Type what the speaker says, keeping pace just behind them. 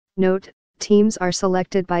Note, teams are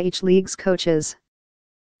selected by each league's coaches.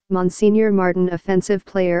 Monsignor Martin Offensive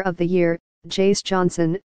Player of the Year, Jace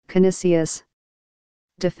Johnson, Canisius.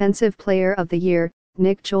 Defensive Player of the Year,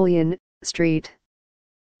 Nick Julian, Street.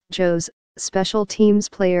 Joe's, Special Teams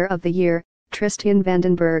Player of the Year, Tristan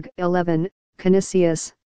Vandenberg, 11,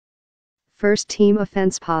 Canisius. First Team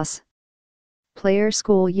Offense Pass. Player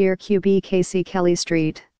School Year QB Casey Kelly,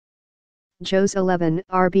 Street. Joe's 11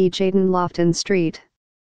 RB Jaden Lofton, Street.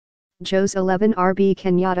 Joe's 11 RB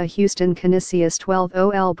Kenyatta Houston, Canisius. 12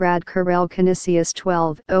 OL Brad Carell, Canisius.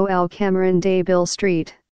 12 OL Cameron Day, Bill,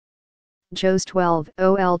 Street. Joe's 12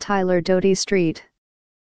 OL Tyler Doty, Street.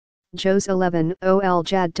 Joe's 11 OL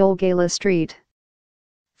Jad Dolgala, Street.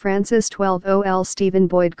 Francis. 12 OL Stephen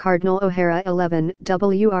Boyd Cardinal O'Hara. 11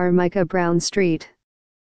 WR Micah Brown, Street.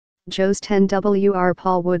 Joe's 10 WR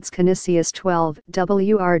Paul Woods, Canisius. 12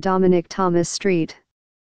 WR Dominic Thomas, Street.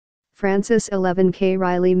 Francis. 11 K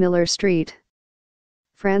Riley Miller, Street.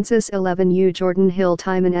 Francis. 11 U Jordan Hill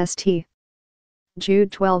Timon, St.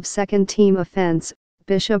 Jude. 12 Second Team Offense,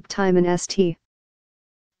 Bishop Timon, St.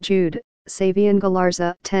 Jude, Savion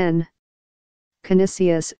Galarza. 10.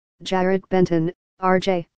 Canisius, Jarrett Benton,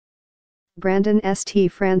 RJ. Brandon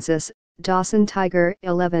St. Francis, Dawson Tiger.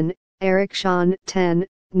 11, Eric Sean. 10,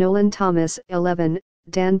 Nolan Thomas. 11,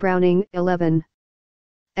 Dan Browning. 11.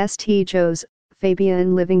 St. Joe's,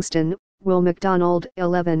 Fabian Livingston, Will McDonald.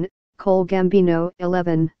 11, Cole Gambino.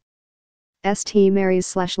 11. St.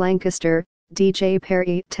 Mary's / Lancaster, DJ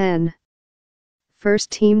Perry. 10. First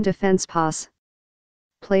Team Defense Pass.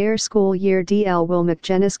 Player School Year DL Will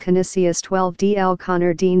McGinnis, Canisius. 12 DL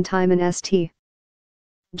Connor Dean Timon, St.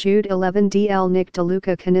 Jude. 11 DL Nick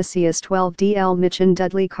DeLuca, Canisius. 12 DL Mitchin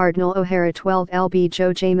Dudley Cardinal O'Hara. 12 LB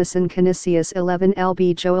Joe Jameson, Canisius. 11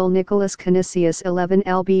 LB Joel Nicholas, Canisius. 11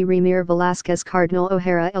 LB Remir Velasquez Cardinal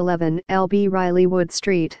O'Hara. 11 LB Riley Wood,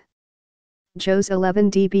 Street. Joe's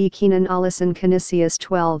 11 DB Keenan Allison, Canisius.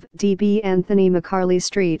 12 DB Anthony McCarley,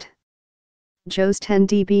 Street. Joe's 10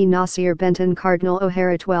 DB Nasir Benton Cardinal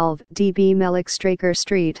O'Hara. 12 DB Melik Straker,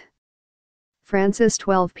 Street. Francis.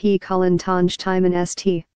 12 P Cullen Tanj Timon,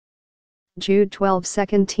 St. Jude. 12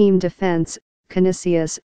 Second Team Defense,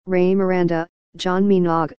 Canisius, Ray Miranda, John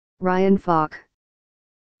Minogue, Ryan Falk.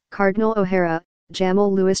 Cardinal O'Hara,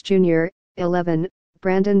 Jamal Lewis Jr., 11,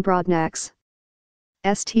 Brandon Broadnax.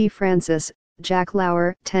 St. Francis, Jack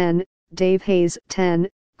Lauer. 10, Dave Hayes. 10,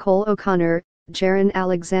 Cole O'Connor, Jaron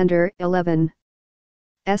Alexander. 11.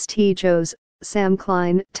 St. Joe's, Sam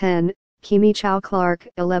Klein. 10, Kimi Chow Clark.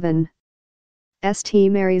 11.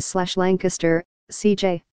 St. Mary's / Lancaster,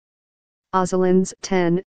 CJ. Ozolins.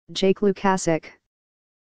 10, Jake Lukasic.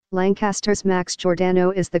 Lancaster's Max Giordano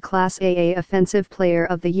is the Class AA Offensive Player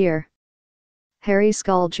of the Year. Harry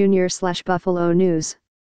Skull Jr. / Buffalo News.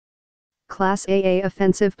 Class AA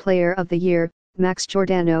Offensive Player of the Year, Max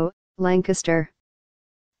Giordano, Lancaster.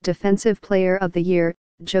 Defensive Player of the Year,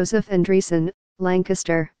 Joseph Andreessen,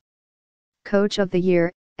 Lancaster. Coach of the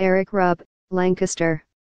Year, Eric Rupp, Lancaster.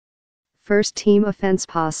 First Team Offense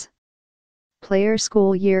Pass. Player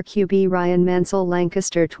School Year QB Ryan Mansell,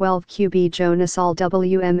 Lancaster. 12 QB Joe Nassau,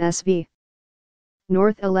 WMSV.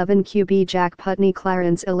 North. 11 QB Jack Putney,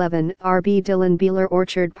 Clarence. 11 RB Dylan Beeler,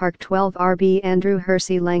 Orchard Park. 12 RB Andrew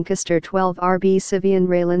Hersey, Lancaster. 12 RB Sivian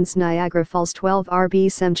Raylands, Niagara Falls. 12 RB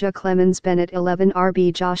Semja Clemens Bennett. 11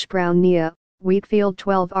 RB Josh Brown, Nia, Wheatfield.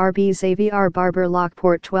 12 RB Xavier Barber,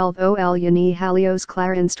 Lockport. 12 OL Yanni Halios,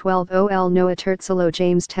 Clarence. 12 OL Noah Tertzelo,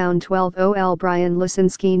 Jamestown. 12 OL Brian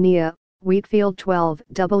Lusinski, Nia, Wheatfield. 12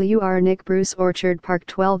 WR Nick Bruce, Orchard Park.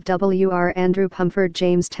 12 WR Andrew Pumford,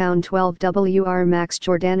 Jamestown. 12 WR Max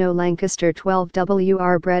Giordano, Lancaster. 12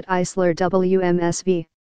 WR Brett Eisler, WMSV.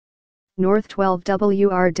 North. 12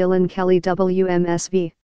 WR Dylan Kelly,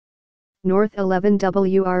 WMSV. North. 11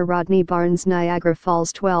 WR Rodney Barnes, Niagara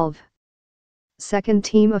Falls. 12. Second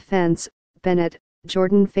Team Offense, Bennett,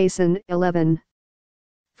 Jordan Faison. 11.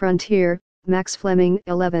 Frontier, Max Fleming.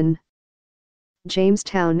 11.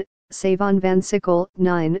 Jamestown, Savon Van Sickle.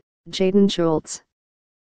 9, Jaden Schultz.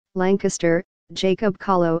 Lancaster, Jacob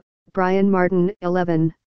Kahlo, Brian Martin.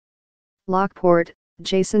 11. Lockport,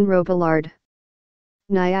 Jason Robillard.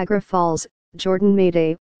 Niagara Falls, Jordan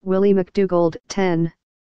Mayday, Willie McDougald. 10.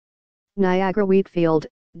 Niagara Wheatfield,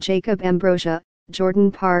 Jacob Ambrosia,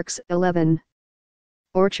 Jordan Parks. 11.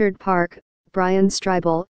 Orchard Park, Brian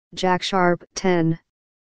Stribel, Jack Sharp. 10.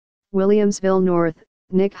 Williamsville North,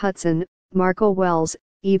 Nick Hudson, Marco Wells,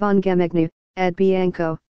 Yvonne Gemegny, Ed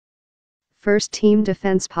Bianco. First Team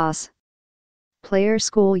Defense Pass. Player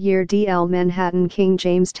School Year DL Manhattan King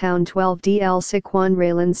Jamestown 12 DL Siquan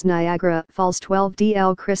Raylands Niagara Falls 12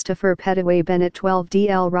 DL Christopher Petaway Bennett 12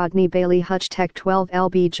 DL Rodney Bailey Hutch Tech 12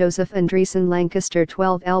 LB Joseph Andreessen Lancaster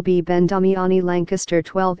 12 LB Ben Damiani Lancaster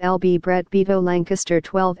 12 LB Brett Beto Lancaster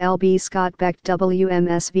 12 LB Scott Beck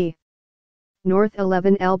WMSV North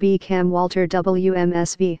 11 LB Cam Walter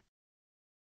WMSV